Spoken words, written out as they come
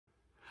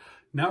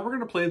Now we're going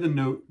to play the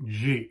note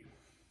G.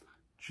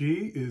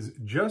 G is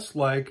just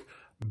like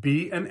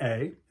B and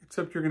A,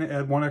 except you're going to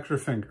add one extra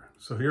finger.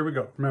 So here we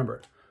go.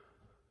 Remember,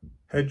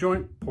 head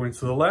joint points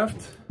to the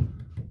left,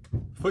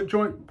 foot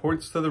joint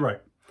points to the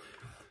right.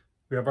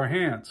 We have our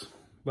hands.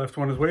 Left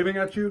one is waving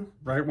at you,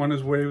 right one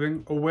is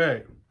waving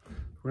away.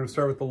 We're going to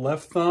start with the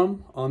left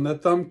thumb on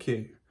that thumb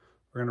key.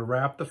 We're going to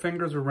wrap the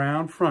fingers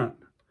around front.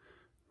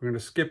 We're going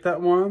to skip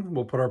that one.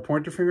 We'll put our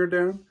pointer finger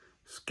down,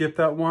 skip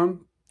that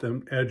one,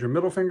 then add your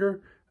middle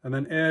finger, and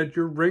then add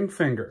your ring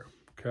finger.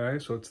 Okay,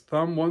 so it's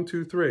thumb 1,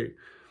 2, 3.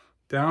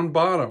 Down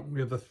bottom,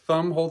 we have the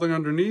thumb holding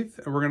underneath,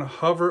 and we're going to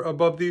hover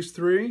above these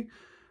three.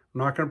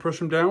 I'm not going to push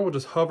them down. We'll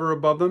just hover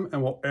above them,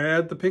 and we'll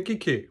add the pinky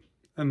key,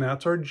 and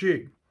that's our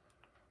G.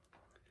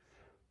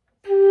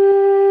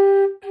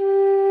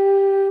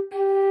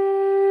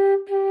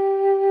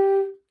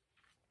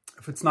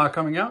 If it's not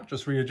coming out,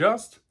 just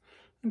readjust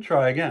and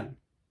try again.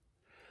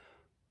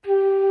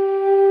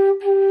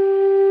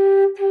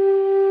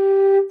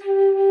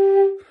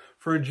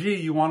 For a G,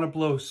 you want to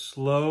blow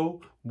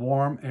slow,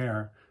 warm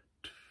air.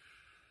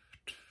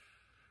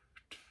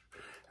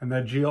 And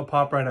that G will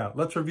pop right out.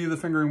 Let's review the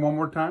fingering one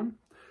more time.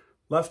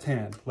 Left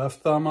hand,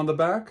 left thumb on the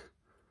back.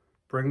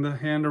 Bring the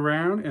hand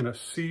around in a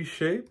C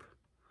shape.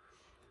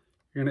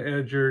 You're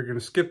going to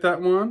skip that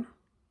one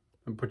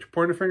and put your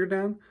pointer finger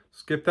down.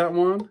 Skip that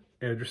one,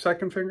 add your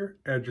second finger,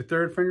 add your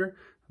third finger,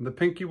 and the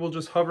pinky will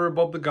just hover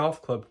above the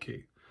golf club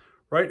key.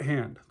 Right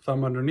hand,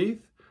 thumb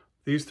underneath.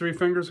 These three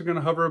fingers are going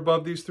to hover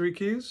above these three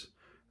keys.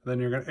 And then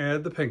you're going to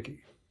add the pinky.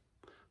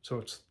 So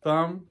it's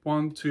thumb,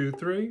 1, 2,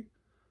 3,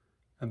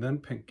 and then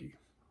pinky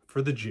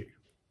for the G.